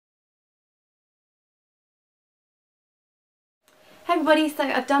Hey everybody, so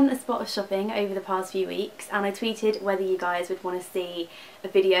I've done a spot of shopping over the past few weeks and I tweeted whether you guys would want to see a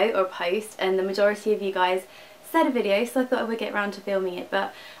video or a post, and the majority of you guys said a video, so I thought I would get around to filming it,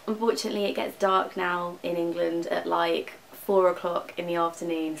 but unfortunately it gets dark now in England at like 4 o'clock in the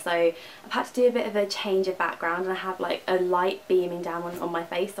afternoon, so I've had to do a bit of a change of background and I have like a light beaming down on my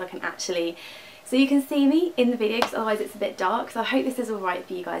face so I can actually, so you can see me in the video because otherwise it's a bit dark. So I hope this is alright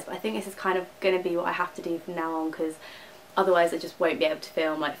for you guys, but I think this is kind of going to be what I have to do from now on because otherwise I just won't be able to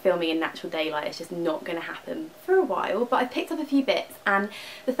film. Like, filming in natural daylight is just not going to happen for a while. But I picked up a few bits, and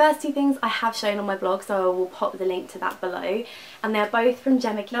the first two things I have shown on my blog, so I will pop the link to that below, and they're both from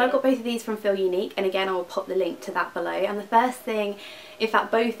Jemma. Now I got both of these from Feel Unique, and again I will pop the link to that below. And the first thing, in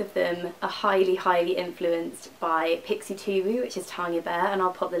fact both of them are highly influenced by Pixie Tubu, which is Tanya Bear, and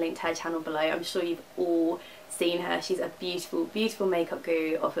I'll pop the link to her channel below. I'm sure you've all seen her. She's a beautiful makeup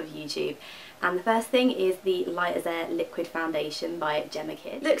guru off of YouTube. And the first thing is the Light as Air Liquid Foundation by Jemma.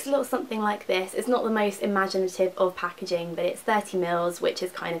 It looks a little something like this. It's not the most imaginative of packaging, but it's 30ml, which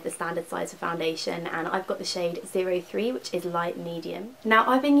is kind of the standard size for foundation, and I've got the shade 03, which is light medium. Now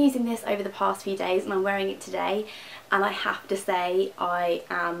I've been using this over the past few days and I'm wearing it today, and I have to say I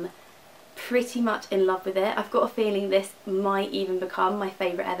am pretty much in love with it. I've got a feeling this might even become my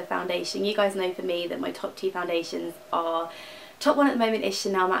favourite ever foundation. You guys know for me that my top two foundations are, top one at the moment is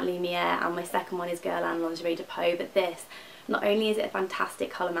Chanel Matte Lumiere and my second one is Guerlain Lingerie Depot, but this, not only is it a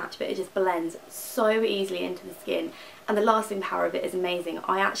fantastic colour match, but it just blends so easily into the skin, and the lasting power of it is amazing.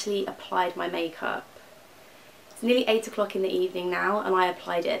 I actually applied my makeup, it's nearly 8 o'clock in the evening now, and I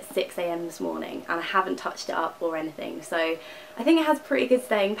applied it at 6 AM this morning and I haven't touched it up or anything, so I think it has pretty good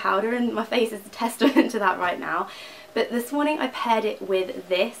staying powder and my face is a testament to that right now. But this morning I paired it with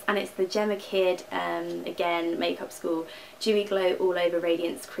this, and it's the Jemma, again, Makeup School Dewy Glow All Over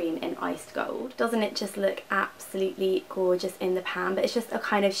Radiance Cream in Iced Gold. Doesn't it just look absolutely gorgeous in the pan? But it's just a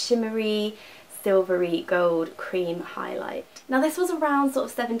kind of shimmery, silvery gold cream highlight. Now this was around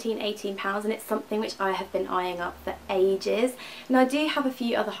sort of £17–18, and it's something which I have been eyeing up for ages. Now I do have a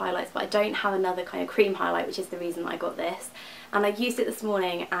few other highlights, but I don't have another kind of cream highlight, which is the reason I got this. And I used it this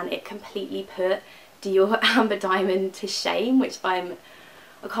morning and it completely put Dior Amber Diamond to shame, which I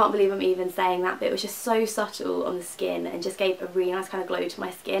can't believe I'm even saying that, but it was just so subtle on the skin and just gave a really nice kind of glow to my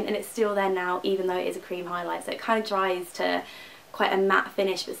skin, and it's still there now even though it is a cream highlight, so it kind of dries to quite a matte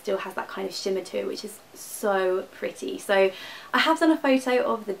finish but still has that kind of shimmer to it, which is so pretty. So I have done a photo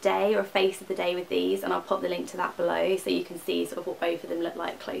of the day, or a face of the day, with these, and I'll pop the link to that below so you can see sort of what both of them look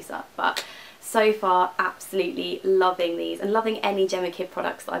like close up. But so far absolutely loving these, and loving any Jemma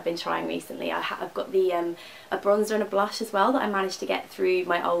products that I've been trying recently. I've got the a bronzer and a blush as well that I managed to get through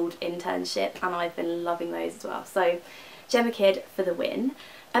my old internship, and I've been loving those as well. So Jemma for the win.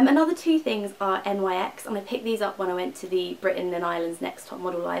 Another two things are NYX, and I picked these up when I went to the Britain and Ireland's Next Top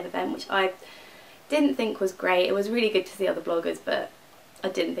Model Live event, which I didn't think was great. It was really good to see other bloggers, but I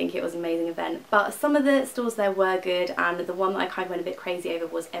didn't think it was an amazing event. But some of the stores there were good, and the one that I kind of went a bit crazy over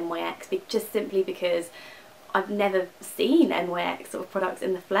was NYX, just simply because I've never seen NYX sort of products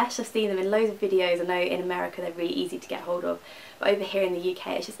in the flesh. I've seen them in loads of videos. I know in America they're really easy to get hold of, but over here in the UK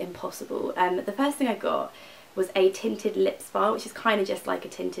it's just impossible. The first thing I got was a tinted lip spa, which is kind of just like a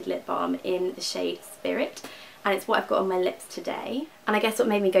tinted lip balm in the shade Spirit, and it's what I've got on my lips today. And I guess what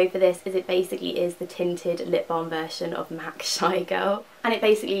made me go for this is it basically is the tinted lip balm version of MAC Shy Girl, and it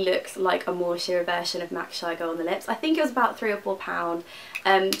basically looks like a more sheer version of MAC Shy Girl on the lips. I think it was about £3 or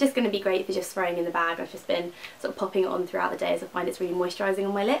 £4. Just going to be great for just throwing in the bag. I've just been sort of popping it on throughout the day as I find it's really moisturising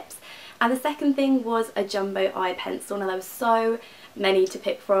on my lips. And the second thing was a jumbo eye pencil. Now there was so many to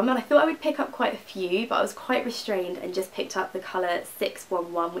pick from, and I thought I would pick up quite a few, but I was quite restrained and just picked up the colour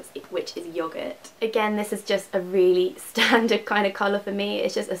 611, which is Yogurt. Again, this is just a really standard kind of colour for me.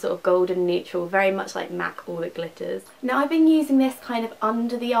 It's just a sort of golden neutral, very much like MAC All That Glitters. Now I've been using this kind of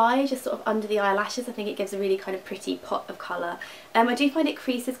under the eye, just sort of under the eyelashes. I think it gives a really kind of pretty pop of colour. I do find it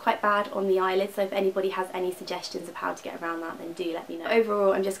creases quite bad on the eyelids, so if anybody has any suggestions of how to get around that, then do let me know.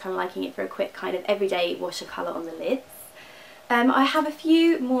 Overall, I'm just kind of liking it for a quick kind of everyday wash of colour on the lids. I have a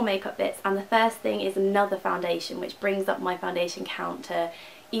few more makeup bits, and the first thing is another foundation, which brings up my foundation count to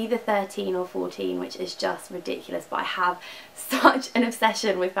either 13 or 14, which is just ridiculous, but I have such an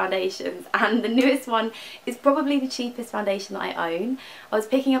obsession with foundations, and the newest one is probably the cheapest foundation that I own. I was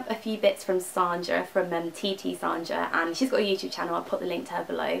picking up a few bits from Sandra, from TT Sandra, and she's got a YouTube channel. I'll put the link to her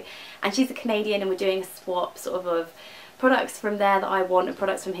below, and she's a Canadian, and we're doing a swap sort of products from there that I want and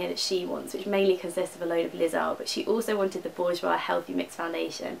products from here that she wants, which mainly consists of a load of Lizelle, but she also wanted the Bourjois Healthy Mix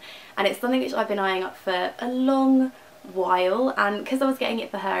Foundation, and it's something which I've been eyeing up for a long while, and because I was getting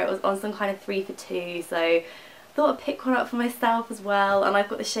it for her, it was on some kind of 3 for 2, so thought I'd pick one up for myself as well, and I've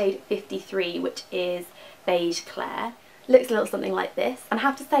got the shade 53, which is Beige Clair. Looks a little something like this, and I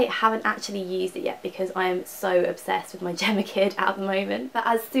have to say I haven't actually used it yet because I am so obsessed with my Jemma kid at the moment. But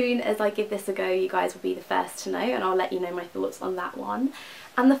as soon as I give this a go, you guys will be the first to know, and I'll let you know my thoughts on that one.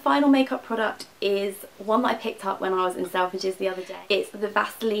 And the final makeup product is one that I picked up when I was in Selfridges the other day. It's the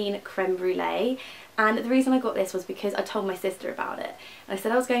Vaseline Creme Brule, and the reason I got this was because I told my sister about it. And I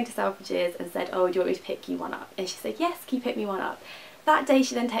said I was going to Selfridges and said, oh, do you want me to pick you one up? And she said, yes, can you pick me one up? That day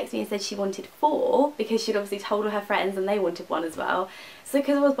she then texted me and said she wanted 4 because she'd obviously told all her friends and they wanted one as well. So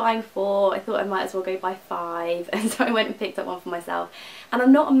because I was buying 4, I thought I might as well go buy 5, and so I went and picked up one for myself. And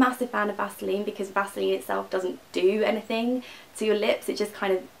I'm not a massive fan of Vaseline because Vaseline itself doesn't do anything to your lips. It just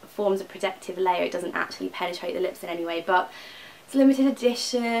kind of forms a protective layer. It doesn't actually penetrate the lips in any way. But it's limited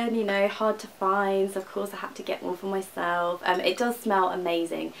edition, you know, hard to find, so of course I had to get one for myself. It does smell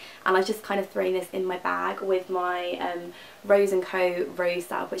amazing, and I've just kind of thrown this in my bag with my Rose & Co Rose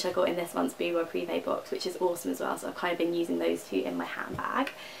Salve, which I got in this month's Bourjois Privé box, which is awesome as well, so I've kind of been using those two in my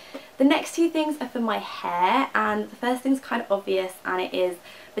handbag. The next 2 things are for my hair, and the first thing's kind of obvious, and it is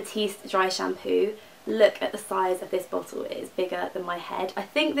Batiste Dry Shampoo. Look at the size of this bottle, it is bigger than my head. I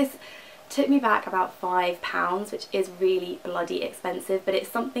think this took me back about £5, which is really bloody expensive, but it's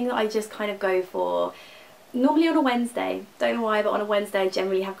something that I just kind of go for normally on a Wednesday. Don't know why, but on a Wednesday I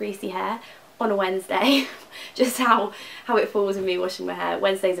generally have greasy hair. On a Wednesday, just how it falls with me washing my hair.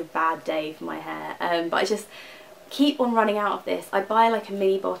 Wednesday's a bad day for my hair, but I just keep on running out of this. I buy like a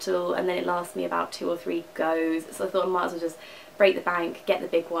mini bottle and then it lasts me about 2 or 3 goes, so I thought I might as well just break the bank, get the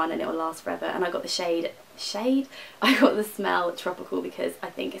big one, and it will last forever. And I got the shade, I got the smell Tropical because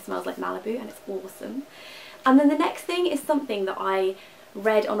I think it smells like Malibu and it's awesome. And then the next thing is something that I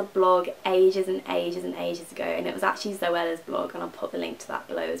read on a blog ages and ages and ages ago, and it was actually Zoella's blog, and I'll put the link to that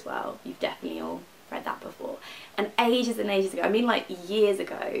below as well. You've definitely all read that before. And ages ago, I mean like years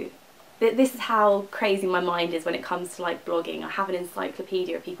ago, this is how crazy my mind is when it comes to like blogging. I have an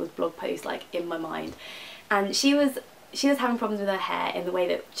encyclopedia of people's blog posts like in my mind. And she was having problems with her hair in the way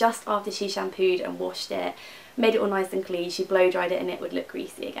that just after she shampooed and washed it, made it all nice and clean, she blow dried it and it would look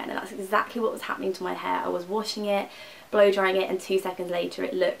greasy again. And that's exactly what was happening to my hair. I was washing it, blow drying it, and 2 seconds later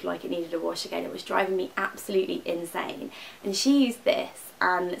it looked like it needed a wash again. It was driving me absolutely insane. And she used this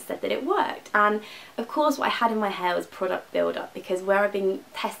and said that it worked. And of course what I had in my hair was product build-up, because where I've been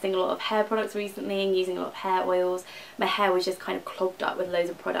testing a lot of hair products recently and using a lot of hair oils, my hair was just kind of clogged up with loads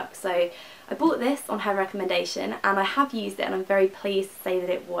of products. So I bought this on her recommendation and I have used it, and I'm very pleased to say that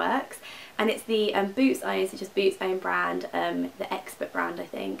it works. And it's the Boots Own, so just Boots Own brand, the Expert brand I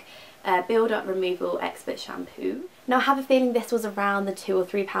think, Build Up Removal Expert Shampoo. Now I have a feeling this was around the £2 or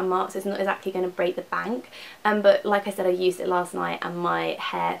 £3 mark, so it's not exactly going to break the bank, but like I said, I used it last night and my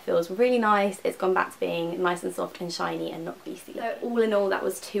hair feels really nice. It's gone back to being nice and soft and shiny and not greasy. So all in all that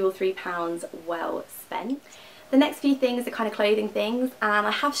was £2 or £3 well spent. The next few things are kind of clothing things, and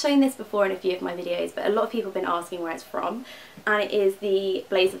I have shown this before in a few of my videos, but a lot of people have been asking where it's from, and it is the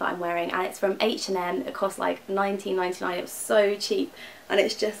blazer that I'm wearing, and it's from H&M. It cost like £19.99, it was so cheap, and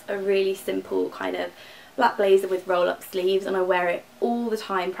it's just a really simple kind of black blazer with roll-up sleeves, and I wear it all the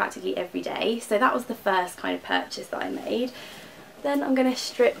time, practically every day. So that was the first kind of purchase that I made. Then I'm going to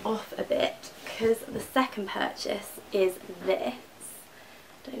strip off a bit, because the second purchase is this.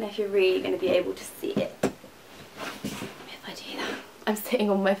 Don't know if you're really going to be able to see it. If I do that, I'm sitting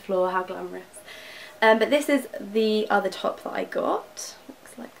on my floor, how glamorous. But this is the other top that I got.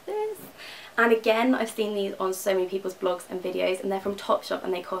 Looks like this. And again, I've seen these on so many people's blogs and videos, and they're from Topshop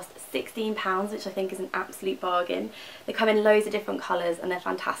and they cost £16, which I think is an absolute bargain. They come in loads of different colours and they're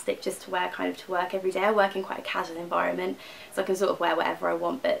fantastic just to wear kind of to work every day. I work in quite a casual environment, so I can sort of wear whatever I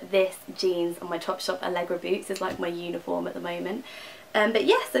want, but this, jeans and my Topshop Allegra boots is like my uniform at the moment. But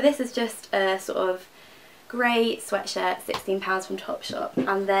yeah, so this is just a sort of grey sweatshirt, £16 from Topshop.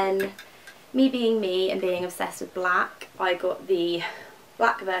 And then, me being me and being obsessed with black, I got the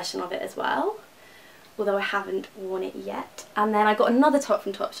black version of it as well, although I haven't worn it yet. And then I got another top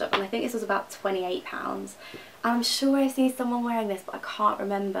from Topshop, and I think this was about £28. And I'm sure I've seen someone wearing this, but I can't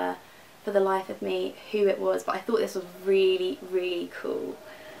remember for the life of me who it was, but I thought this was really, really cool.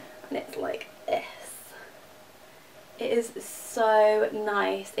 And it's like this. It is so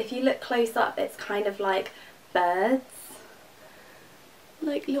nice. If you look close up, it's kind of like birds,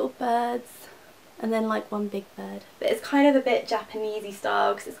 like little birds, and then like one big bird. But it's kind of a bit Japanesey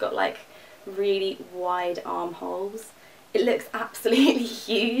style because it's got like really wide armholes. It looks absolutely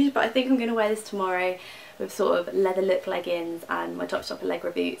huge, but I think I'm going to wear this tomorrow with sort of leather look leggings and my Topshop Allegra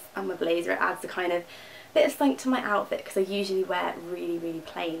boots and my blazer. It adds a kind of bit of something to my outfit because I usually wear really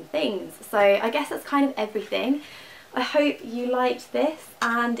plain things. So I guess that's kind of everything. I hope you liked this,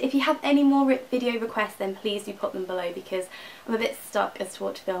 and if you have any more video requests then please do pop them below because I'm a bit stuck as to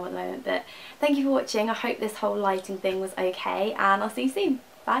what to film at the moment. But thank you for watching. I hope this whole lighting thing was okay, and I'll see you soon.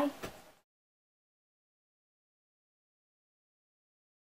 Bye!